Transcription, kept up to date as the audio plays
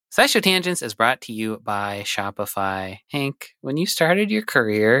SciShow Tangents is brought to you by Shopify. Hank, when you started your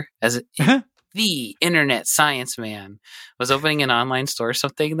career as the internet science man, was opening an online store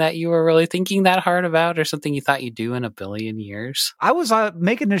something that you were really thinking that hard about, or something you thought you'd do in a billion years? I was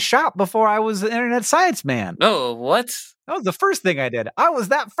making a shop before I was the internet science man. Oh, what? That was the first thing I did. I was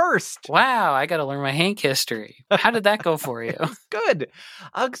that first. Wow, I got to learn my Hank history. How did that go for you? Good.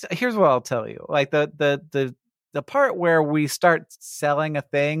 Here's what I'll tell you. Like the part where we start selling a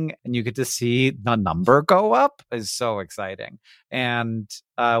thing and you get to see the number go up is so exciting. And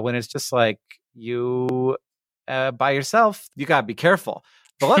when it's just like you by yourself, you got to be careful.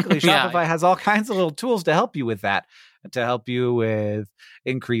 But luckily, Shopify has all kinds of little tools to help you with that, to help you with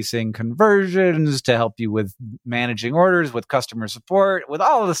increasing conversions, to help you with managing orders, with customer support, with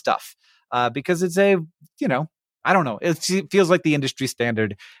all of the stuff. Because it's I don't know. It feels like the industry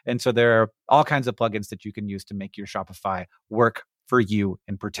standard. And so there are all kinds of plugins that you can use to make your Shopify work for you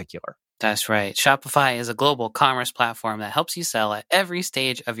in particular. That's right. Shopify is a global commerce platform that helps you sell at every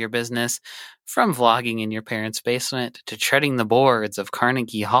stage of your business, from vlogging in your parents' basement to treading the boards of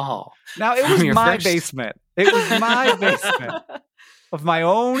Carnegie Hall. Now, it was my basement. It was my basement of my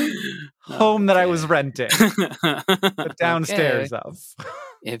own home that I was renting the downstairs of.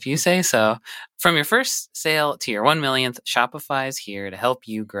 If you say so. From your first sale to your 1 millionth, Shopify is here to help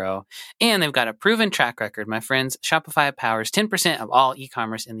you grow. And they've got a proven track record, my friends. Shopify powers 10% of all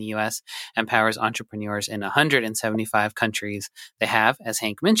e-commerce in the U.S. and powers entrepreneurs in 175 countries. They have, as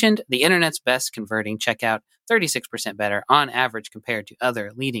Hank mentioned, the internet's best converting checkout, 36% better on average compared to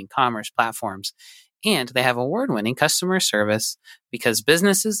other leading commerce platforms. And they have award-winning customer service, because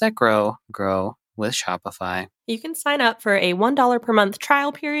businesses that grow with Shopify. You can sign up for a $1 per month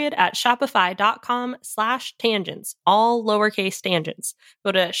trial period at shopify.com/tangents, all lowercase tangents.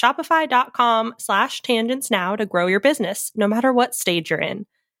 Go to shopify.com/tangents now to grow your business, no matter what stage you're in.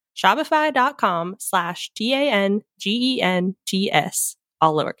 Shopify.com/TANGENTS,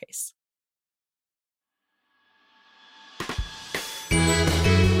 all lowercase.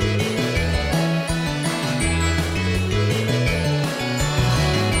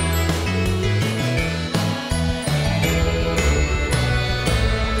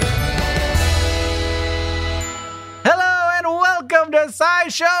 Welcome to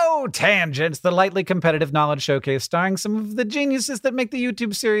SciShow Tangents, the lightly competitive knowledge showcase starring some of the geniuses that make the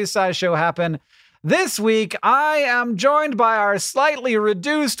YouTube series SciShow happen. This week, I am joined by our slightly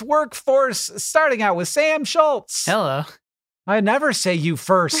reduced workforce, starting out with Sam Schultz. Hello. I never say you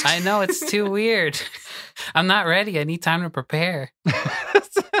first. I know, it's too weird. I'm not ready. I need time to prepare.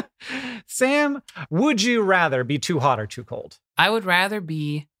 Sam, would you rather be too hot or too cold? I would rather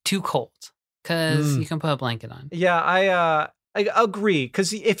be too cold, because you can put a blanket on. Yeah, I agree,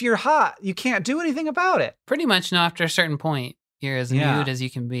 because if you're hot, you can't do anything about it. Pretty much, no, after a certain point, you're as nude as you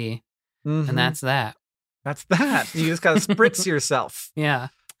can be. Mm-hmm. And that's that. That's that. You just got to spritz yourself. Yeah.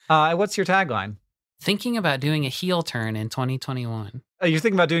 What's your tagline? Thinking about doing a heel turn in 2021. You're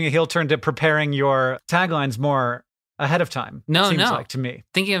thinking about doing a heel turn to preparing your taglines more ahead of time. No. Like to me.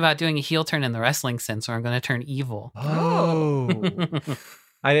 Thinking about doing a heel turn in the wrestling sense, where I'm going to turn evil. Oh.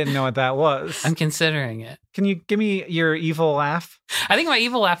 I didn't know what that was. I'm considering it. Can you give me your evil laugh? I think my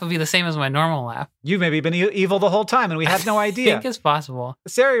evil laugh would be the same as my normal laugh. You've maybe been evil the whole time, and we have no idea. I think it's possible.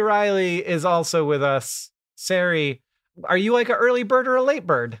 Sari Riley is also with us. Sari, are you like an early bird or a late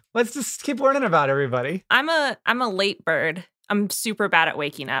bird? Let's just keep learning about everybody. I'm a late bird. I'm super bad at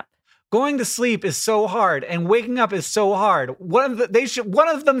waking up. Going to sleep is so hard, and waking up is so hard. One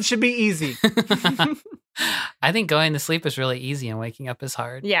of them should be easy. I think going to sleep is really easy and waking up is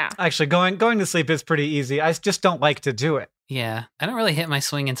hard. Yeah. Actually, going to sleep is pretty easy. I just don't like to do it. Yeah. I don't really hit my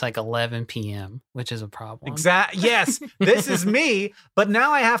swing until like 11 p.m., which is a problem. Yes, this is me, but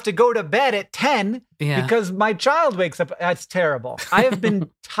now I have to go to bed at 10 because my child wakes up. That's terrible. I have been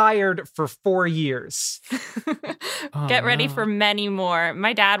tired for 4 years. Get ready for many more.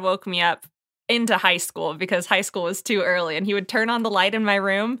 My dad woke me up into high school because high school was too early, and he would turn on the light in my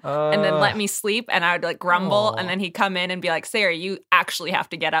room and then let me sleep, and I would like grumble, and then he'd come in and be like, Sarah, you actually have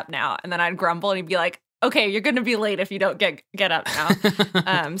to get up now. And then I'd grumble, and he'd be like, okay, you're going to be late if you don't get up now.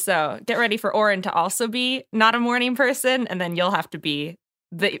 So get ready for Oren to also be not a morning person, and then you'll have to be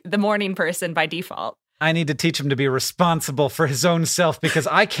the morning person by default. I need to teach him to be responsible for his own self, because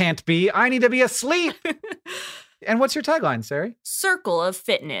I can't be. I need to be asleep. And what's your tagline, Sari? Circle of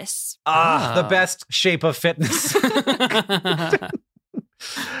fitness. The best shape of fitness.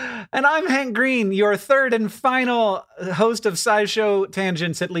 And I'm Hank Green, your third and final host of SciShow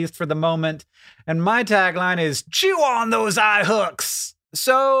Tangents, at least for the moment. And my tagline is, chew on those eye hooks.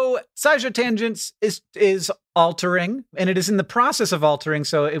 So SciShow Tangents is altering, and it is in the process of altering,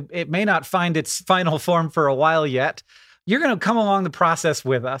 so it may not find its final form for a while yet. You're going to come along the process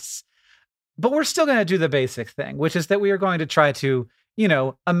with us. But we're still going to do the basic thing, which is that we are going to try to,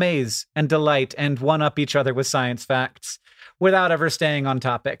 amaze and delight and one-up each other with science facts without ever staying on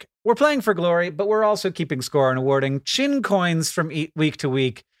topic. We're playing for glory, but we're also keeping score and awarding chin coins from week to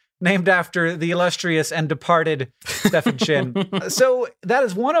week, named after the illustrious and departed Stefan Chin. So that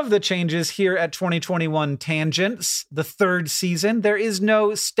is one of the changes here at 2021 Tangents, the third season. There is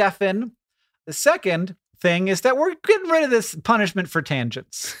no Stefan. The second thing is that we're getting rid of this punishment for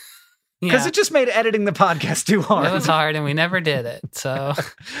tangents. Because it just made editing the podcast too hard. It was hard, and we never did it. So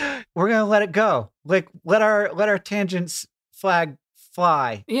we're gonna let it go. Like let our tangents flag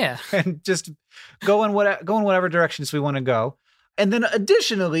fly. Yeah, and just go in whatever directions we want to go. And then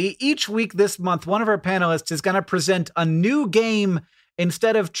additionally, each week this month, one of our panelists is gonna present a new game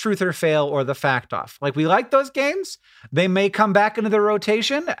instead of Truth or Fail or the Fact Off. Like, we like those games. They may come back into the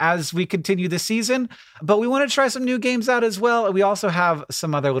rotation as we continue the season, but we want to try some new games out as well. We also have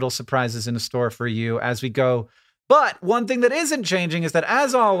some other little surprises in store for you as we go. But one thing that isn't changing is that,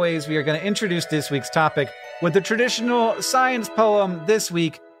 as always, we are going to introduce this week's topic with the traditional science poem this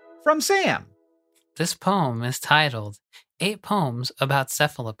week from Sam. This poem is titled 8 Poems About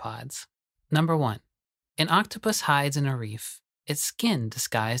Cephalopods. Number 1. An octopus hides in a reef, its skin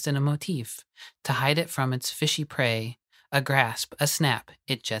disguised in a motif. To hide it from its fishy prey, a grasp, a snap,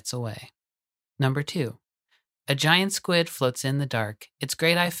 it jets away. Number 2. A giant squid floats in the dark, its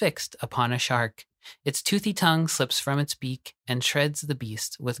great eye fixed upon a shark. Its toothy tongue slips from its beak and shreds the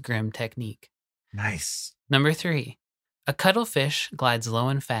beast with grim technique. Nice. Number 3. A cuttlefish glides low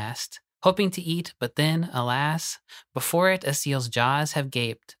and fast, hoping to eat, but then, alas, before it a seal's jaws have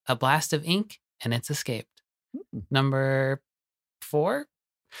gaped, a blast of ink, and it's escaped. Number 4.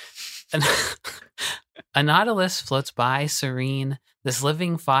 A nautilus floats by serene. This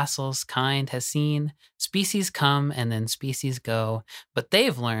living fossil's kind has seen species come and then species go, but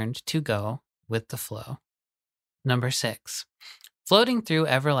they've learned to go with the flow. Number 6. Floating through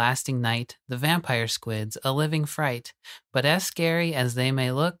everlasting night, the vampire squids, a living fright, but as scary as they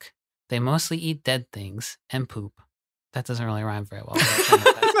may look, they mostly eat dead things and poop. That doesn't really rhyme very well.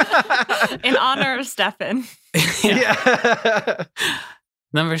 In honor of Stefan. Yeah.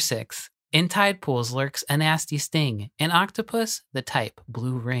 Number 6. In tide pools lurks a nasty sting. An octopus, the type,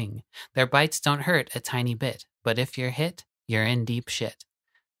 blue ring. Their bites don't hurt a tiny bit, but if you're hit, you're in deep shit.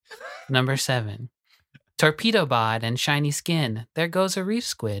 Number 7. Torpedo bod and shiny skin. There goes a reef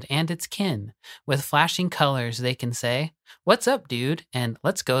squid and its kin. With flashing colors they can say, "What's up, dude?" and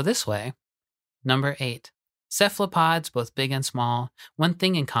 "Let's go this way." Number 8. Cephalopods, both big and small. One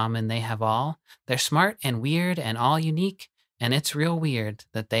thing in common they have all. They're smart and weird and all unique. And it's real weird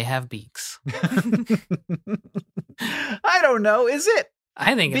that they have beaks. I don't know. Is it?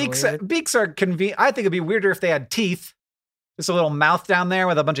 I think it's weird. Beaks are convenient. I think it'd be weirder if they had teeth. Just a little mouth down there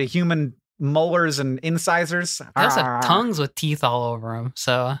with a bunch of human molars and incisors. They also have tongues with teeth all over them.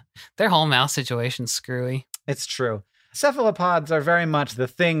 So their whole mouth situation's screwy. It's true. Cephalopods are very much the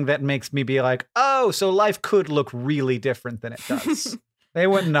thing that makes me be like, oh, so life could look really different than it does. They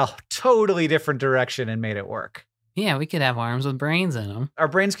went in a totally different direction and made it work. Yeah, we could have arms with brains in them. Our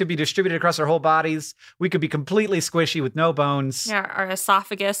brains could be distributed across our whole bodies. We could be completely squishy with no bones. Yeah, our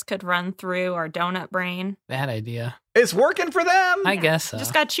esophagus could run through our donut brain. Bad idea. It's working for them. I guess so.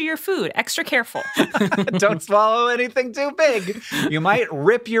 Just got to chew your food. Extra careful. Don't swallow anything too big. You might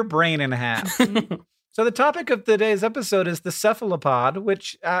rip your brain in half. So the topic of today's episode is the cephalopod,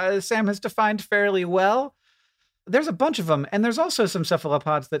 which Sam has defined fairly well. There's a bunch of them, and there's also some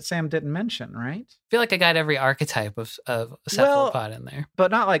cephalopods that Sam didn't mention, right? I feel like I got every archetype of cephalopod in there.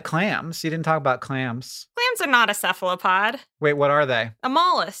 But not like clams. You didn't talk about clams. Clams are not a cephalopod. Wait, what are they? A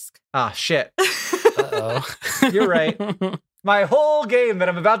mollusk. Ah, shit. Uh-oh. You're right. My whole game that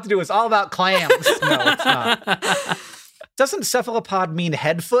I'm about to do is all about clams. No, it's not. Doesn't cephalopod mean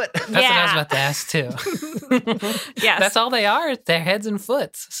head foot? That's what I was about to ask, too. Yes. That's all they are. They're heads and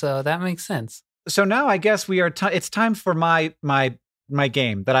foots. So that makes sense. So now I guess we are. It's time for my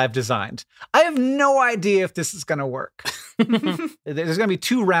game that I've designed. I have no idea if this is going to work. There's going to be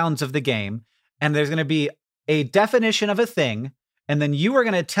 2 rounds of the game, and there's going to be a definition of a thing, and then you are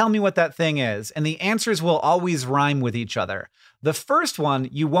going to tell me what that thing is, and the answers will always rhyme with each other. The first one,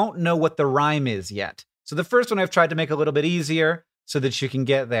 you won't know what the rhyme is yet. So the first one I've tried to make a little bit easier so that you can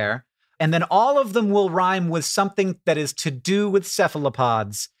get there, and then all of them will rhyme with something that is to do with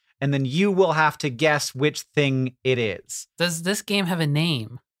cephalopods. And then you will have to guess which thing it is. Does this game have a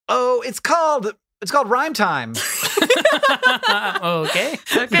name? Oh, it's called Rhyme Time. Okay.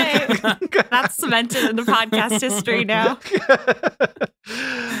 Okay. That's cemented into podcast history now.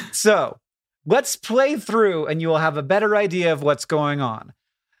 So let's play through and you will have a better idea of what's going on.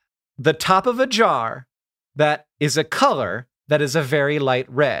 The top of a jar that is a color that is a very light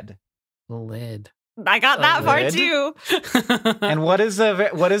red. Lid. I got that part lid. too. And what is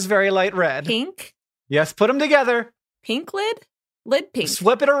very light red? Pink? Yes, put them together. Pink lid? Lid pink.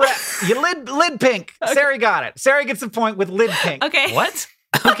 Flip it around. You lid pink. Okay. Sarah got it. Sarah gets the point with lid pink. Okay. What?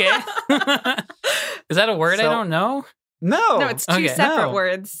 Okay. Is that a word I So- don't know? No. No, it's two Okay. separate No.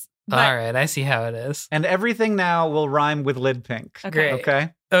 words. All right, I see how it is. And everything now will rhyme with lid pink. Okay. Okay.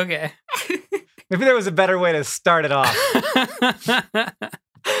 Okay. Maybe there was a better way to start it off.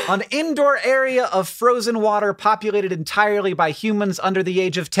 An indoor area of frozen water populated entirely by humans under the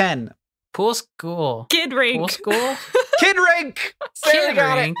age of 10. Pool school. Kid rink. Pool school? Kid rink. Sarah Kid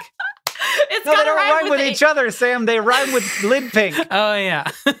got rink. It's it. No, they got to don't rhyme with it. each other, Sam. They rhyme with lid pink. Oh, yeah.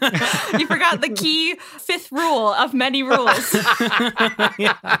 You forgot the key fifth rule of many rules.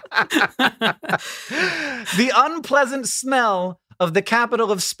 Yeah. The unpleasant smell of the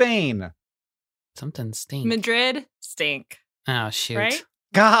capital of Spain. Something stinks. Madrid, stink. Oh, shoot. Right?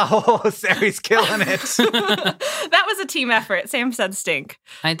 Oh, Sarah's killing it. That was a team effort. Sam said stink.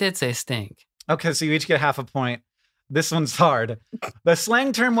 I did say stink. Okay, so you each get half a point. This one's hard. The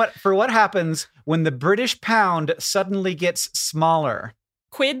slang term for what happens when the British pound suddenly gets smaller.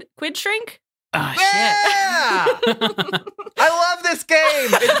 Quid shrink? Oh, Yeah! I love this game.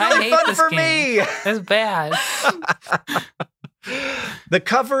 It's I really hate fun this for game. me. That's bad. The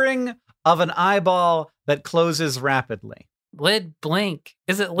covering of an eyeball that closes rapidly. Lid blink.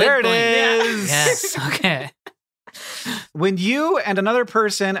 Is it lid There it blink? is. Yes. Okay. When you and another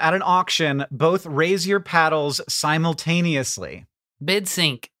person at an auction both raise your paddles simultaneously. Bid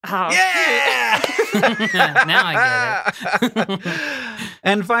sync. Oh, Yeah! Now I get it.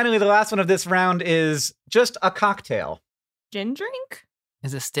 And finally, the last one of this round is just a cocktail. Gin drink?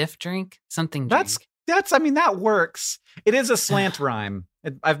 Is it stiff drink? Something drink. That works. It is a slant rhyme.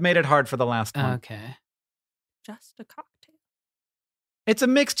 I've made it hard for the last one. Okay. Just a cocktail. It's a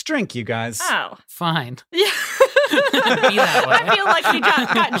mixed drink, you guys. Oh. Fine. Yeah. Be that way. I feel like you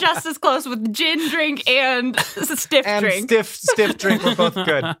got just as close with gin drink and stiff And drink. stiff drink were both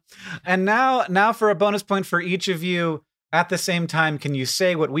good. And now for a bonus point for each of you at the same time, can you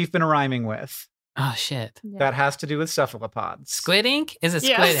say what we've been rhyming with? Oh, shit. Yeah. That has to do with cephalopods. Squid ink? Is it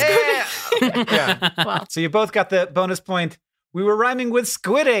Yeah. squid ink? Yeah. Well, So you both got the bonus point. We were rhyming with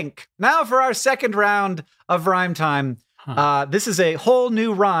squid ink. Now for our second round of rhyme time. Huh. This is a whole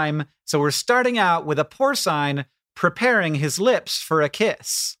new rhyme. So we're starting out with a porcine preparing his lips for a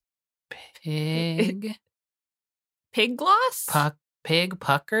kiss. Pig. pig gloss? Pig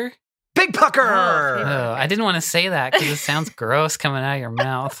pucker? Big pucker! Oh, Oh, I didn't want to say that because it sounds gross coming out of your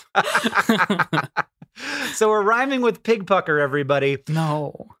mouth. So we're rhyming with pig pucker, everybody.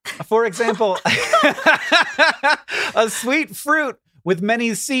 No. For example, a sweet fruit with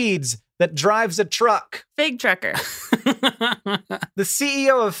many seeds that drives a truck. Fig trucker. The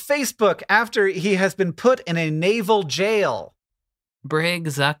CEO of Facebook after he has been put in a naval jail. Brig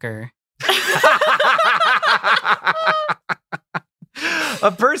Zucker.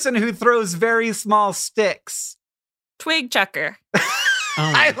 A person who throws very small sticks. Twig chucker.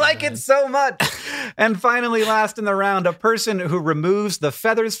 Oh my I like God. it so much. And finally, last in the round, a person who removes the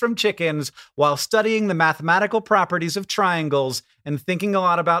feathers from chickens while studying the mathematical properties of triangles and thinking a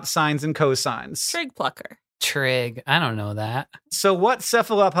lot about sines and cosines. Trig plucker. Trig. I don't know that. So what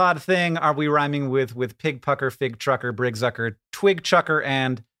cephalopod thing are we rhyming with pig pucker, fig trucker, brig zucker, twig chucker,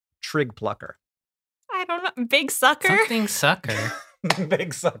 and trig plucker? I don't know. Big sucker? Something sucker.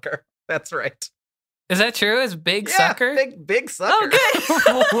 Big sucker. That's right. Is that true? Is big Yeah, sucker? Big sucker. Oh,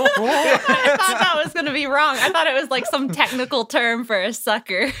 good. I thought that was going to be wrong. I thought it was like some technical term for a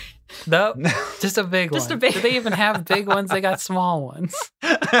sucker. Nope. Just a big Just one. a big- Do they even have big ones? They got small ones.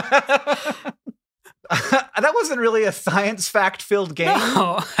 That wasn't really a science fact-filled game.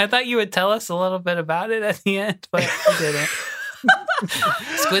 No, I thought you would tell us a little bit about it at the end, but you didn't.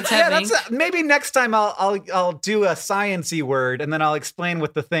 Squids have ink. Maybe next time I'll do a science-y word and then I'll explain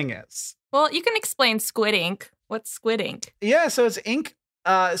what the thing is. Well, you can explain squid ink. What's squid ink? Yeah, so it's ink.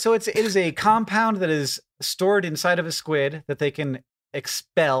 It is a compound that is stored inside of a squid that they can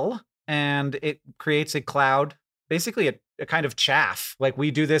expel, and it creates a cloud, basically a kind of chaff. Like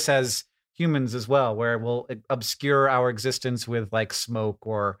we do this as humans as well, where we'll obscure our existence with like smoke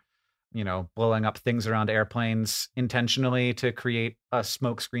or, blowing up things around airplanes intentionally to create a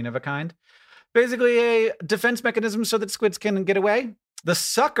smoke screen of a kind. Basically a defense mechanism so that squids can get away. The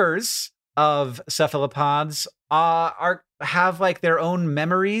suckers of cephalopods have like their own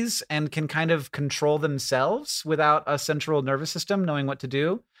memories and can kind of control themselves without a central nervous system knowing what to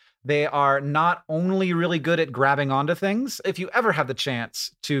do. They are not only really good at grabbing onto things. If you ever have the chance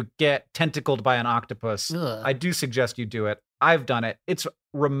to get tentacled by an octopus, I do suggest you do it. I've done it. It's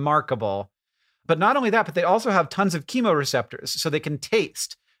remarkable. But not only that, but they also have tons of chemoreceptors, so they can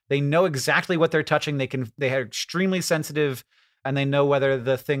taste. They know exactly what they're touching. They are extremely sensitive, and they know whether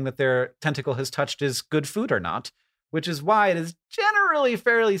the thing that their tentacle has touched is good food or not, which is why it is generally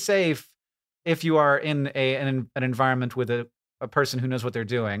fairly safe if you are in an environment with a person who knows what they're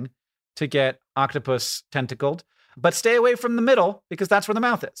doing to get octopus tentacled. But stay away from the middle because that's where the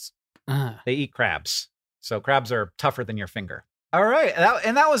mouth is. They eat crabs. So crabs are tougher than your finger. All right.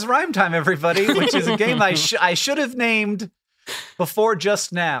 That was Rhyme Time, everybody, which is a game I should have named before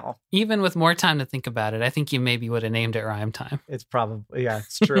just now. Even with more time to think about it, I think you maybe would have named it Rhyme Time. It's probably, yeah,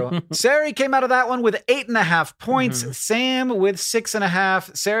 it's true. Sari came out of that one with 8.5 points. Mm-hmm. Sam with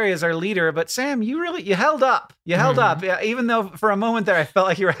 6.5. Sari is our leader, but Sam, you held up. You held up. Yeah, even though for a moment there, I felt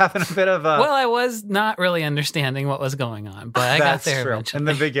like you were having a bit of a... Well, I was not really understanding what was going on, but I got there eventually. In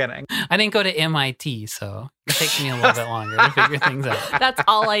the beginning. I didn't go to MIT, so it takes me a little bit longer to figure things out. That's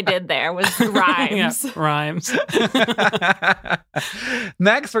all I did there was rhymes. Yeah, rhymes.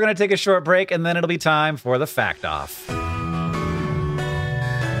 Next, we're going to take a short break, and then it'll be time for the Fact Off.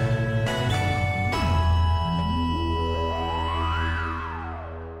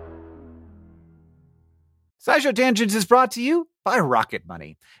 SciShow Tangents is brought to you by Rocket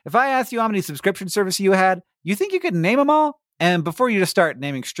Money. If I asked you how many subscription services you had, you think you could name them all? And before you just start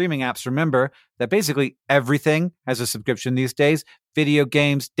naming streaming apps, remember that basically everything has a subscription these days. Video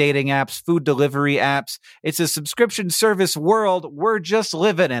games, dating apps, food delivery apps. It's a subscription service world. We're just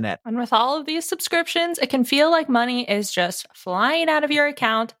living in it. And with all of these subscriptions, it can feel like money is just flying out of your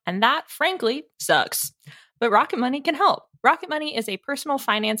account. And that, frankly, sucks. But Rocket Money can help. Rocket Money is a personal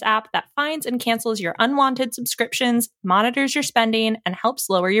finance app that finds and cancels your unwanted subscriptions, monitors your spending, and helps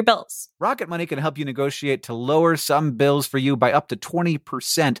lower your bills. Rocket Money can help you negotiate to lower some bills for you by up to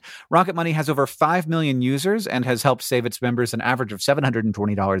 20%. Rocket Money has over 5 million users and has helped save its members an average of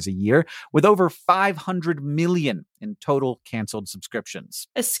 $720 a year, with over 500 million in total canceled subscriptions.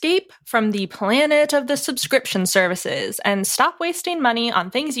 Escape from the planet of the subscription services and stop wasting money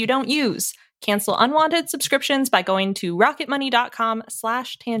on things you don't use. Cancel unwanted subscriptions by going to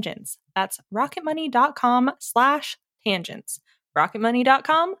rocketmoney.com/tangents. That's rocketmoney.com/tangents.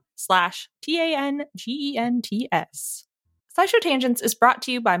 rocketmoney.com/tangents. SciShow Tangents is brought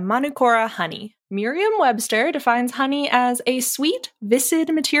to you by Manukora Honey. Merriam-Webster defines honey as a sweet,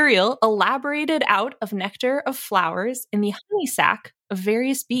 viscid material elaborated out of nectar of flowers in the honey sac of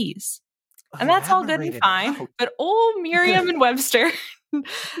various bees. And that's all good and fine, but old Merriam and Webster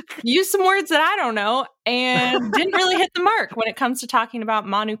used some words that I don't know and didn't really hit the mark when it comes to talking about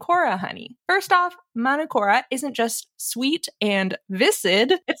Manukora honey. First off, Manukora isn't just sweet and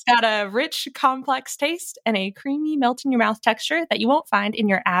viscid. It's got a rich, complex taste and a creamy, melt-in-your-mouth texture that you won't find in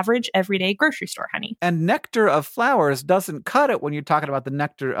your average, everyday grocery store honey. And nectar of flowers doesn't cut it when you're talking about the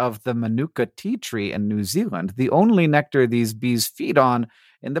nectar of the Manuka tea tree in New Zealand, the only nectar these bees feed on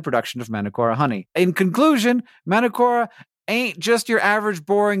in the production of Manukora honey. In conclusion, Manukora ain't just your average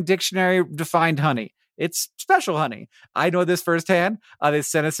boring dictionary defined honey. It's special honey. I know this firsthand. They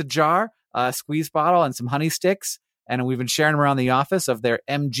sent us a jar, a squeeze bottle, and some honey sticks, and we've been sharing them around the office of their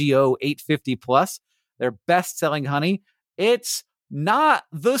MGO 850 Plus, their best-selling honey. It's not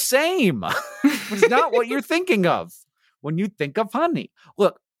the same. It's not what you're thinking of when you think of honey.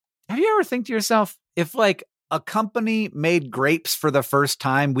 Look, have you ever think to yourself, if like a company made grapes for the first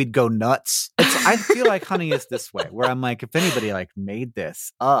time, we'd go nuts? I feel like honey is this way, where I'm like, if anybody like made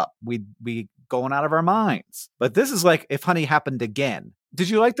this up, we'd be going out of our minds. But this is like if honey happened again. Did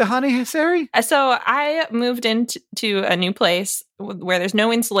you like the honey, Sari? So I moved into a new place where there's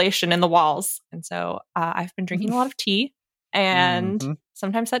no insulation in the walls. And so I've been drinking a lot of tea. And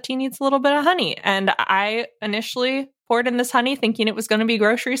sometimes that tea needs a little bit of honey. And I initially poured in this honey thinking it was going to be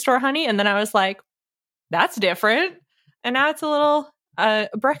grocery store honey. And then I was like, that's different. And now it's a little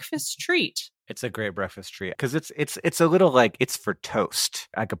breakfast treat. It's a great breakfast treat because it's a little like it's for toast.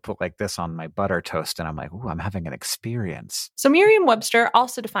 I could put like this on my butter toast and I'm like, ooh, I'm having an experience. So Merriam-Webster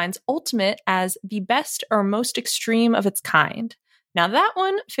also defines ultimate as the best or most extreme of its kind. Now that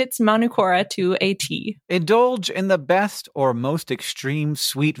one fits Manukora to a T. Indulge in the best or most extreme,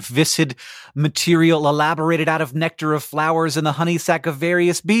 sweet, viscid material elaborated out of nectar of flowers in the honey sac of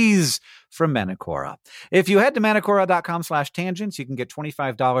various bees. from Manacora. If you head to manacora.com/tangents, you can get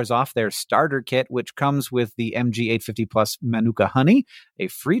 $25 off their starter kit, which comes with the MG850 Plus Manuka honey, a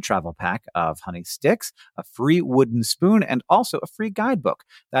free travel pack of honey sticks, a free wooden spoon, and also a free guidebook.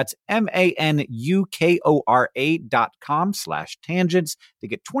 That's manukora.com/tangents to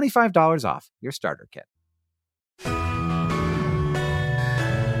get $25 off your starter kit.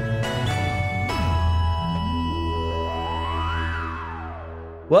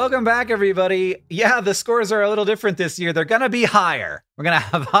 Welcome back, everybody. Yeah, the scores are a little different this year. They're going to be higher. We're going to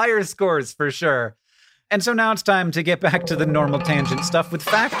have higher scores for sure. And so now it's time to get back to the normal tangent stuff with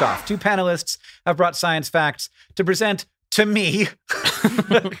Fact Off. Two panelists have brought science facts to present to me.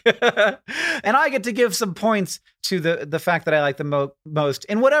 And I get to give some points to the fact that I like the most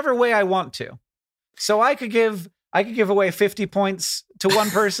in whatever way I want to. So I could give away 50 points to one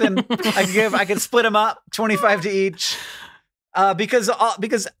person. I could split them up, 25 to each. Because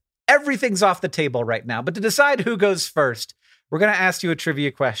everything's off the table right now. But to decide who goes first, we're going to ask you a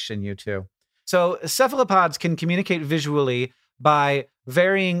trivia question, you two. So cephalopods can communicate visually by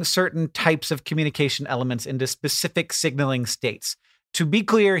varying certain types of communication elements into specific signaling states. To be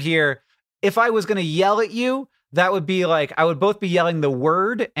clear here, if I was going to yell at you, that would be like I would both be yelling the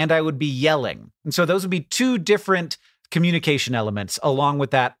word and I would be yelling. And so those would be two different communication elements along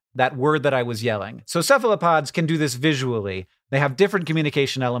with that word that I was yelling. So cephalopods can do this visually. They have different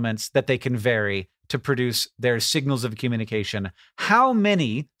communication elements that they can vary to produce their signals of communication. How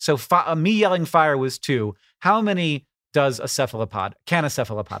many? So me yelling fire was 2. How many can a cephalopod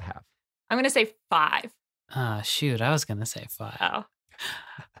have? I'm going to say 5. Shoot, I was going to say 5. Oh.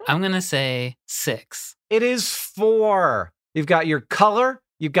 I'm going to say 6. It is 4. You've got your color,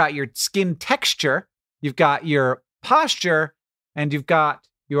 you've got your skin texture, you've got your posture, and you've got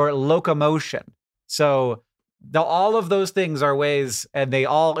your locomotion. So all of those things are ways, and they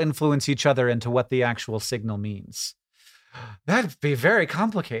all influence each other into what the actual signal means. That'd be very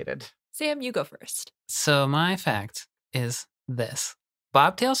complicated. Sam, you go first. So my fact is this.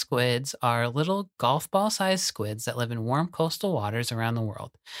 Bobtail squids are little golf ball-sized squids that live in warm coastal waters around the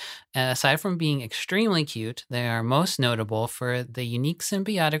world. Aside from being extremely cute, they are most notable for the unique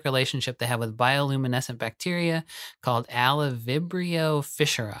symbiotic relationship they have with bioluminescent bacteria called Alivibrio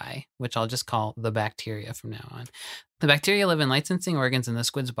fischeri, which I'll just call the bacteria from now on. The bacteria live in light-sensing organs in the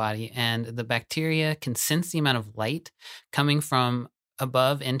squid's body, and the bacteria can sense the amount of light coming from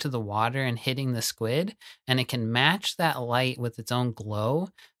above into the water and hitting the squid, and it can match that light with its own glow,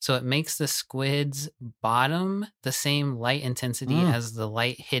 so it makes the squid's bottom the same light intensity as the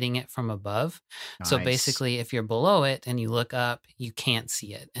light hitting it from above. Nice. So basically, if you're below it and you look up, you can't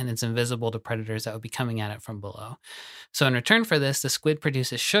see it, and it's invisible to predators that would be coming at it from below. So in return for this, the squid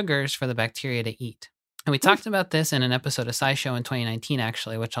produces sugars for the bacteria to eat. And we talked about this in an episode of SciShow in 2019,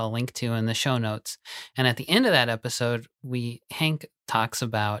 actually, which I'll link to in the show notes. And at the end of that episode, Hank talks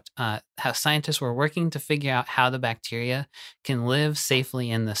about how scientists were working to figure out how the bacteria can live safely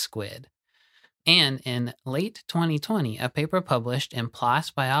in the squid. And in late 2020, a paper published in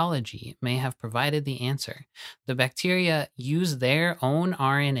PLOS Biology may have provided the answer. The bacteria use their own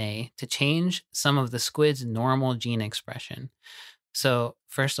RNA to change some of the squid's normal gene expression. So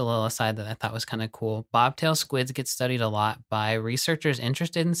first, a little aside that I thought was kind of cool. Bobtail squids get studied a lot by researchers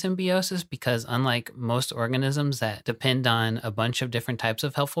interested in symbiosis because unlike most organisms that depend on a bunch of different types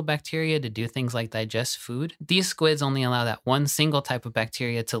of helpful bacteria to do things like digest food, these squids only allow that one single type of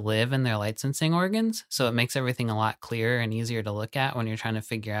bacteria to live in their light-sensing organs. So it makes everything a lot clearer and easier to look at when you're trying to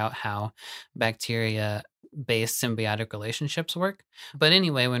figure out how bacteria-based symbiotic relationships work. But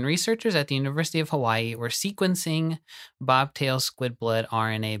anyway, when researchers at the University of Hawaii were sequencing bobtail squid blood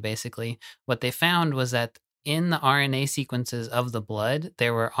RNA, basically, what they found was that in the RNA sequences of the blood,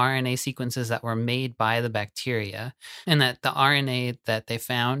 there were RNA sequences that were made by the bacteria, and that the RNA that they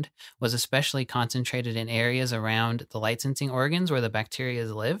found was especially concentrated in areas around the light-sensing organs where the bacteria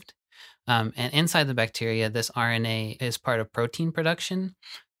lived. And inside the bacteria, this RNA is part of protein production.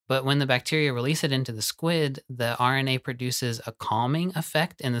 But when the bacteria release it into the squid, the RNA produces a calming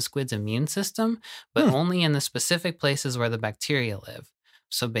effect in the squid's immune system, but only in the specific places where the bacteria live.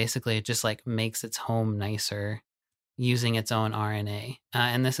 So basically, it just like makes its home nicer using its own RNA.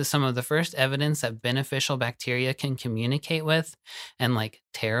 And this is some of the first evidence that beneficial bacteria can communicate with and like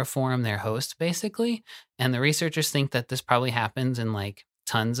terraform their host, basically. And the researchers think that this probably happens in like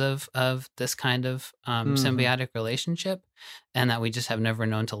tons of this kind of symbiotic relationship, and that we just have never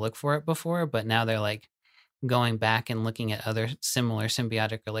known to look for it before. But now they're like going back and looking at other similar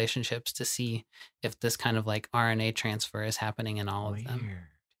symbiotic relationships to see if this kind of like RNA transfer is happening in all of them.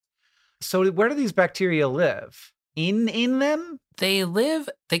 So where do these bacteria live? in them?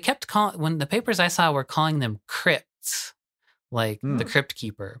 They kept calling, when the papers I saw were calling them crypts, like the crypt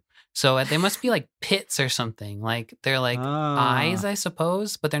keeper. So they must be like pits or something. Like they're like eyes, I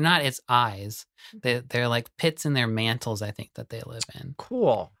suppose, but they're not. It's eyes. They're like pits in their mantles, I think, that they live in.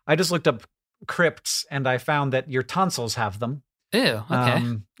 Cool. I just looked up crypts and I found that your tonsils have them. Ew,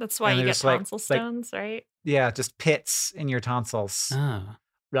 okay. That's why you get tonsil stones, right? Yeah, just pits in your tonsils. Oh.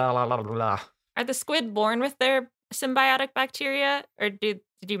 Blah, blah, blah, blah. Are the squid born with their symbiotic bacteria? Or did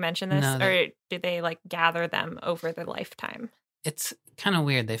you mention this? No, or do they like gather them over their lifetime? It's kind of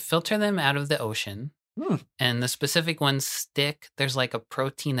weird. They filter them out of the ocean, and the specific ones stick. There's like a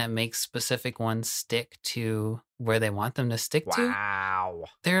protein that makes specific ones stick to where they want them to stick to. Wow.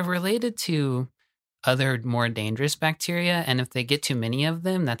 They're related to other more dangerous bacteria, and if they get too many of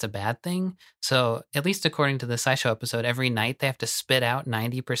them, that's a bad thing. So, at least according to the SciShow episode, every night they have to spit out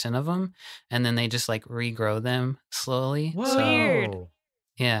 90% of them, and then they just like regrow them slowly. Whoa. So, Weird.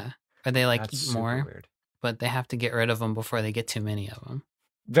 yeah. Or they like That's eat more. weird. But they have to get rid of them before they get too many of them.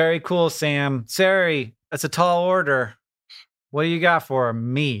 Very cool, Sam. Sari, that's a tall order. What do you got for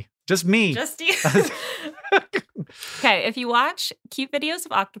me? Just me. Just you. Okay, if you watch cute videos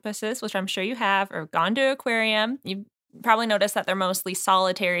of octopuses, which I'm sure you have, or gone to an aquarium, you've probably noticed that they're mostly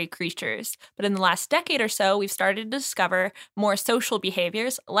solitary creatures. But in the last decade or so, we've started to discover more social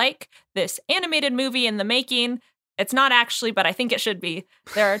behaviors, like this animated movie in the making. It's not actually, but I think it should be.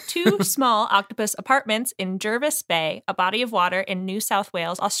 There are 2 small octopus apartments in Jervis Bay, a body of water in New South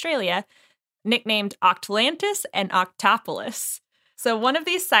Wales, Australia, nicknamed Octlantis and Octopolis. So one of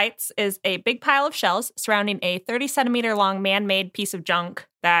these sites is a big pile of shells surrounding a 30-centimeter long man-made piece of junk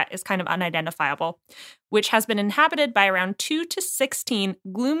that is kind of unidentifiable, which has been inhabited by around 2 to 16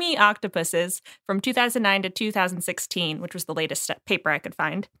 gloomy octopuses from 2009 to 2016, which was the latest paper I could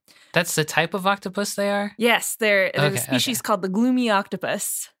find. That's the type of octopus they are? Yes, there's a species called the gloomy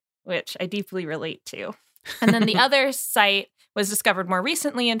octopus, which I deeply relate to. And then the other site was discovered more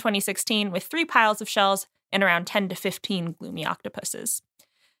recently in 2016 with 3 piles of shells and around 10 to 15 gloomy octopuses.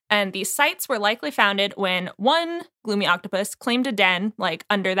 And these sites were likely founded when one gloomy octopus claimed a den, like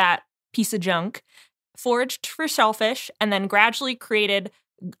under that piece of junk, foraged for shellfish, and then gradually created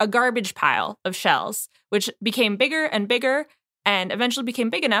a garbage pile of shells, which became bigger and bigger and eventually became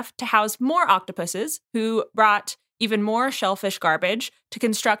big enough to house more octopuses who brought even more shellfish garbage to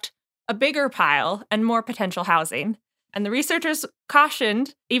construct a bigger pile and more potential housing. And the researchers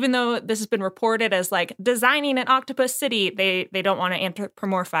cautioned, even though this has been reported as like designing an octopus city, they don't want to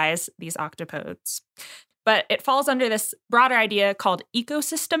anthropomorphize these octopodes. But it falls under this broader idea called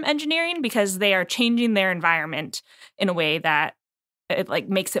ecosystem engineering because they are changing their environment in a way that it like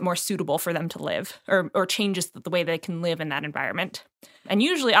makes it more suitable for them to live or changes the way they can live in that environment. And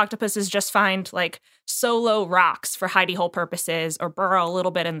usually octopuses just find like solo rocks for hidey hole purposes or burrow a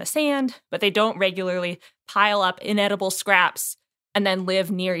little bit in the sand, but they don't regularly pile up inedible scraps and then live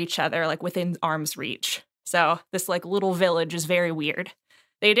near each other, like within arm's reach. So this like little village is very weird.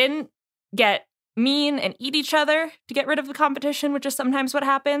 They didn't get mean and eat each other to get rid of the competition, which is sometimes what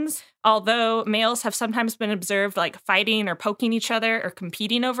happens. Although males have sometimes been observed like fighting or poking each other or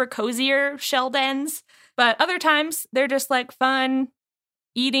competing over cozier shell dens. But other times they're just like fun,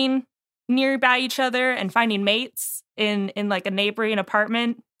 eating nearby each other and finding mates in like a neighboring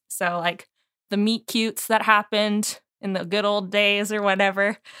apartment. So like the meet cutes that happened in the good old days or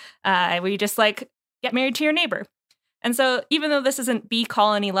whatever, where you just like get married to your neighbor. And so even though this isn't bee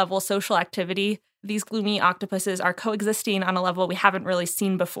colony level social activity, these gloomy octopuses are coexisting on a level we haven't really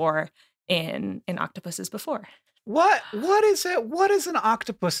seen before in octopuses before. What is it? What is an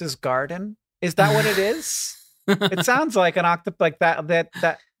octopus's garden? Is that what it is? It sounds like an octopus, like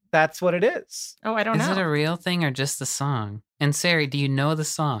that's what it is. Oh, I don't know. Is it a real thing or just a song? And Sari, do you know the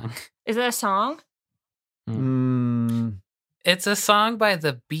song? Is it a song? It's a song by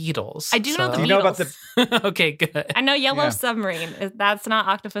the Beatles. I do know the Beatles. Do you know about the... Okay, good. I know Yellow Submarine. That's not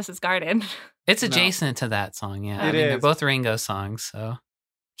Octopus's Garden. It's adjacent to that song, yeah. It is. They're both Ringo songs, so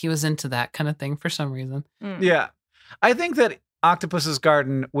he was into that kind of thing for some reason. Yeah. I think that Octopus's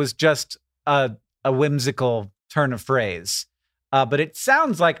Garden was just a whimsical turn of phrase. But it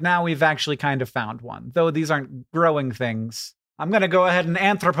sounds like now we've actually kind of found one, though these aren't growing things. I'm going to go ahead and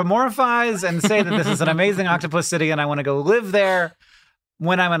anthropomorphize and say that this is an amazing octopus city and I want to go live there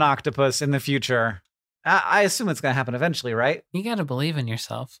when I'm an octopus in the future. I assume it's going to happen eventually, right? You got to believe in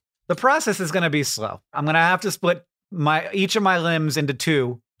yourself. The process is going to be slow. I'm going to have to split each of my limbs into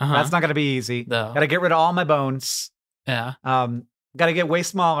 2. That's not going to be easy. No. Got to get rid of all my bones. Yeah. Got to get way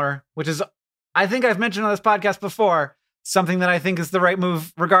smaller, which is, I think I've mentioned on this podcast before, something that I think is the right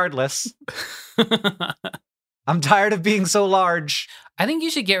move regardless. I'm tired of being so large. I think you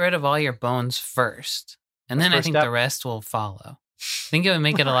should get rid of all your bones first. And then I think the rest will follow. I think it would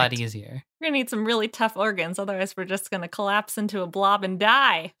make it a lot easier. We're going to need some really tough organs. Otherwise, we're just going to collapse into a blob and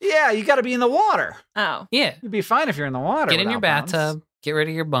die. Yeah, you got to be in the water. Oh. Yeah. You'd be fine if you're in the water. Get in your bathtub. Get rid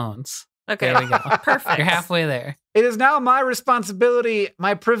of your bones. Okay. There we go. Perfect. You're halfway there. It is now my responsibility,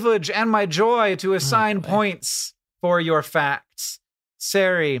 my privilege, and my joy to assign points for your facts.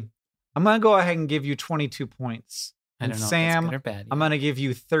 Sari, I'm going to go ahead and give you 22 points. And Sam, good or bad, I'm going to give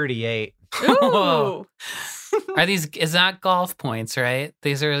you 38. Ooh. Is not golf points, right?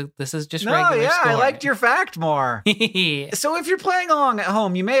 This is just no, regular yeah, scoring. I liked your fact more. So if you're playing along at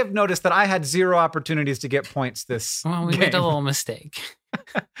home, you may have noticed that I had 0 opportunities to get points this we made a little mistake.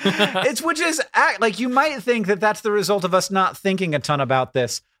 Which is like, you might think that that's the result of us not thinking a ton about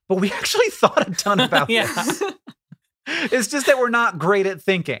this, but we actually thought a ton about this. It's just that we're not great at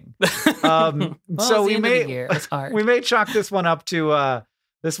thinking. So we may chalk this one up to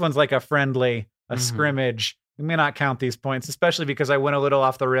this one's like a friendly, scrimmage. We may not count these points, especially because I went a little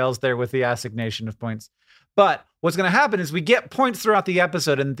off the rails there with the assignation of points. But what's going to happen is we get points throughout the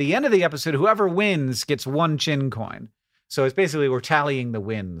episode, and at the end of the episode, whoever wins gets 1 chin coin. So it's basically we're tallying the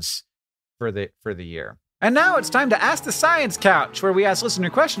wins for the year. And now it's time to Ask the Science Couch, where we ask listener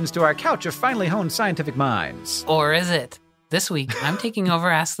questions to our couch of finely honed scientific minds. Or is it? This week, I'm taking over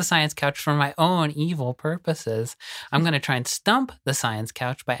Ask the Science Couch for my own evil purposes. I'm going to try and stump the Science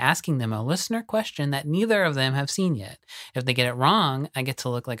Couch by asking them a listener question that neither of them have seen yet. If they get it wrong, I get to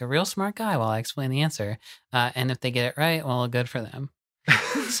look like a real smart guy while I explain the answer. And if they get it right, well, good for them.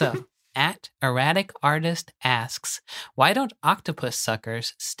 So, @Erratic Artist asks, why don't octopus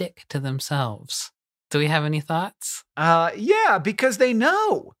suckers stick to themselves? Do we have any thoughts? Yeah, because they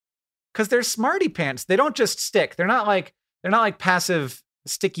know. Because they're smarty pants. They don't just stick. They're not like passive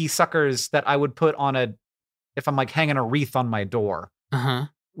sticky suckers that I would put on if I'm like hanging a wreath on my door. Uh-huh.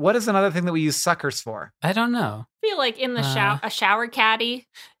 What is another thing that we use suckers for? I don't know. I feel like in the a shower caddy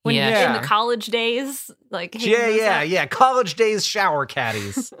in the college days, like college days shower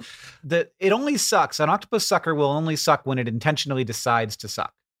caddies. It only sucks. An octopus sucker will only suck when it intentionally decides to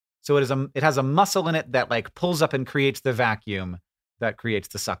suck. So it has a muscle in it that like pulls up and creates the vacuum that creates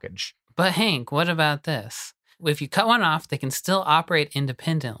the suckage. But Hank, what about this? If you cut one off, they can still operate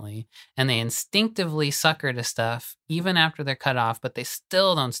independently, and they instinctively sucker to stuff even after they're cut off, but they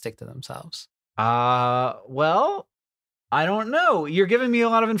still don't stick to themselves. Well, I don't know. You're giving me a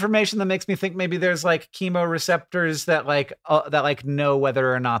lot of information that makes me think maybe there's like chemoreceptors that know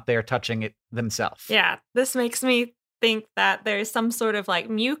whether or not they're touching it themselves. Yeah, this makes me think that there's some sort of like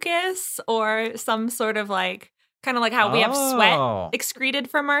mucus or some sort of like kind of like how we have sweat excreted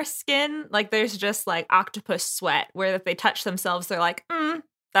from our skin. Like there's just like octopus sweat where if they touch themselves, they're like,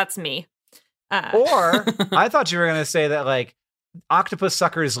 that's me. Or I thought you were going to say that like octopus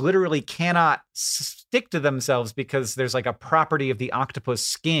suckers literally cannot stick to themselves because there's like a property of the octopus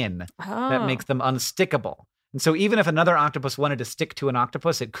skin that makes them unstickable. And so even if another octopus wanted to stick to an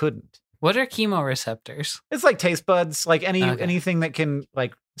octopus, it couldn't. What are chemoreceptors? It's like taste buds, like anything that can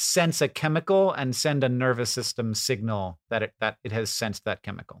like sense a chemical and send a nervous system signal that it has sensed that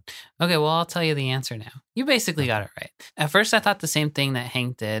chemical. Okay, well, I'll tell you the answer now. You basically got it right. At first, I thought the same thing that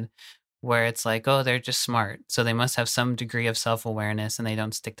Hank did, where it's like, oh, they're just smart, so they must have some degree of self-awareness and they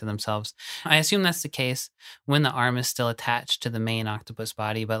don't stick to themselves. I assume that's the case when the arm is still attached to the main octopus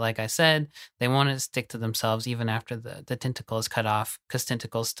body, but like I said, they won't stick to themselves even after the tentacle is cut off, because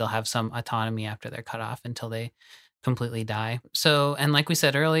tentacles still have some autonomy after they're cut off until they completely die. So, and like we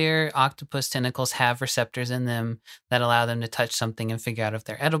said earlier, octopus tentacles have receptors in them that allow them to touch something and figure out if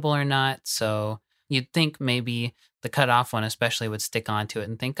they're edible or not. So you'd think maybe the cut off one especially would stick onto it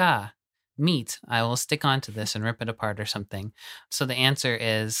and think, meat, I will stick onto this and rip it apart or something. So the answer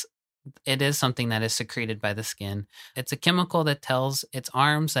is, it is something that is secreted by the skin. It's a chemical that tells its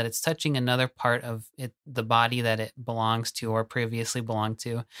arms that it's touching another part of the body that it belongs to or previously belonged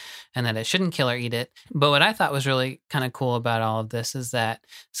to, and that it shouldn't kill or eat it. But what I thought was really kind of cool about all of this is that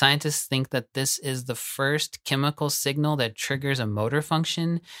scientists think that this is the first chemical signal that triggers a motor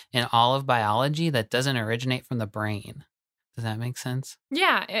function in all of biology that doesn't originate from the brain. Does that make sense?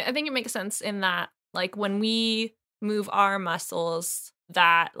 Yeah, I think it makes sense in that, like, when we move our muscles,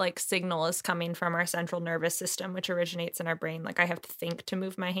 that, like, signal is coming from our central nervous system, which originates in our brain. Like, I have to think to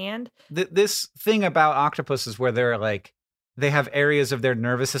move my hand. This thing about octopuses where they're, like, they have areas of their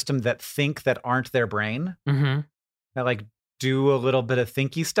nervous system that think that aren't their brain. Mm-hmm. That, like, do a little bit of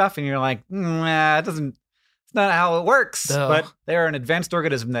thinky stuff, and you're like, it's not how it works. Duh. But they're an advanced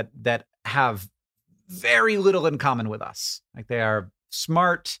organism that have very little in common with us. Like, they are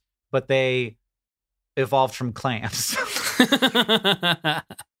smart, but they evolved from clams.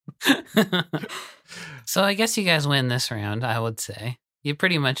 So I guess you guys win this round, I would say. You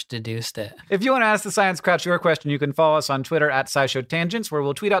pretty much deduced it. If you want to ask the Science Crouch your question, you can follow us on Twitter at SciShow Tangents, where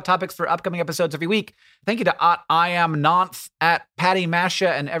we'll tweet out topics for upcoming episodes every week. Thank you to I Am Nonth, at Patty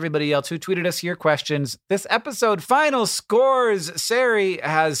Masha, and everybody else who tweeted us your questions. This episode final scores: Sari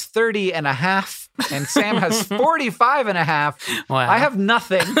has 30.5, and Sam has 45.5. Wow. I have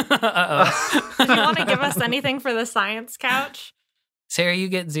nothing. Do you want to give us anything for the Science Couch? Sarah, you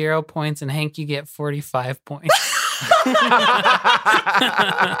get 0 points, and Hank, you get 45 points.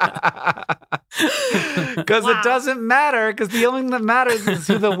 Because it doesn't matter, because the only thing that matters is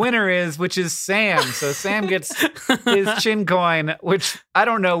who the winner is, which is Sam. So Sam gets his chin coin, which I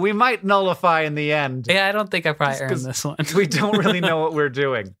don't know, we might nullify in the end. Yeah, I don't think I probably earned this one. We don't really know what we're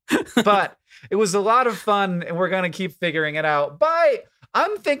doing. But it was a lot of fun, and we're going to keep figuring it out.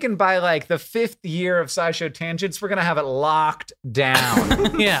 I'm thinking by like the 5th year of SciShow Tangents, we're going to have it locked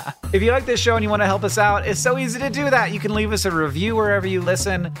down. Yeah. If you like this show and you want to help us out, it's so easy to do that. You can leave us a review wherever you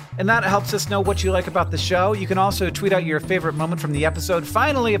listen, and that helps us know what you like about the show. You can also tweet out your favorite moment from the episode.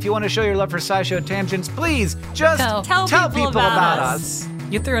 Finally, if you want to show your love for SciShow Tangents, please just tell people about us.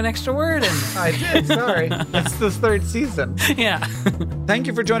 You threw an extra word in. I did, sorry. It's the 3rd season. Yeah. Thank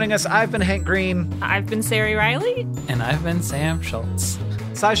you for joining us. I've been Hank Green. I've been Sari Riley. And I've been Sam Schultz.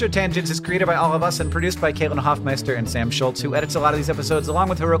 SciShow Tangents is created by all of us and produced by Caitlin Hoffmeister and Sam Schultz, who edits a lot of these episodes along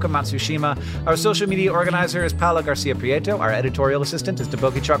with Hiroka Matsushima. Our social media organizer is Paula Garcia Prieto. Our editorial assistant is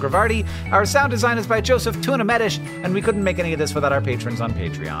Deboki Chakravarti. Our sound design is by Joseph Tuna Medish, and we couldn't make any of this without our patrons on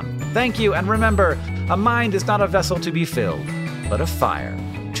Patreon. Thank you, and remember, a mind is not a vessel to be filled, but a fire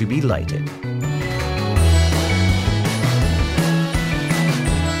to be lighted.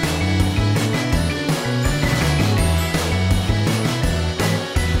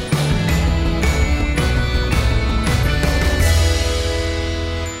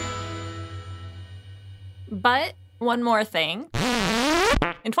 But one more thing.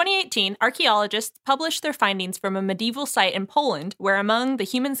 In 2018, archaeologists published their findings from a medieval site in Poland where among the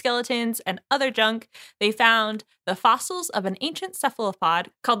human skeletons and other junk, they found the fossils of an ancient cephalopod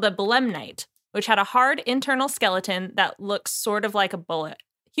called the belemnite, which had a hard internal skeleton that looks sort of like a bullet.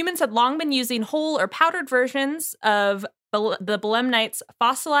 Humans had long been using whole or powdered versions of the belemnite's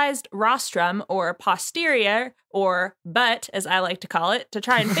fossilized rostrum or posterior, or butt, as I like to call it, to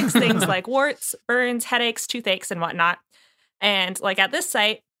try and fix things like warts, burns, headaches, toothaches, and whatnot. And like at this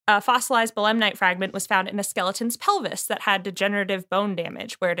site, a fossilized belemnite fragment was found in a skeleton's pelvis that had degenerative bone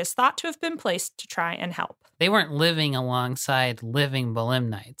damage, where it is thought to have been placed to try and help. They weren't living alongside living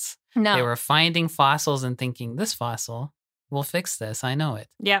belemnites. No. They were finding fossils and thinking, this fossil will fix this. I know it.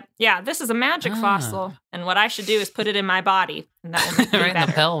 Yep. Yeah, this is a magic fossil. And what I should do is put it in my body. And that will make me Right in the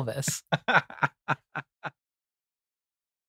better. pelvis.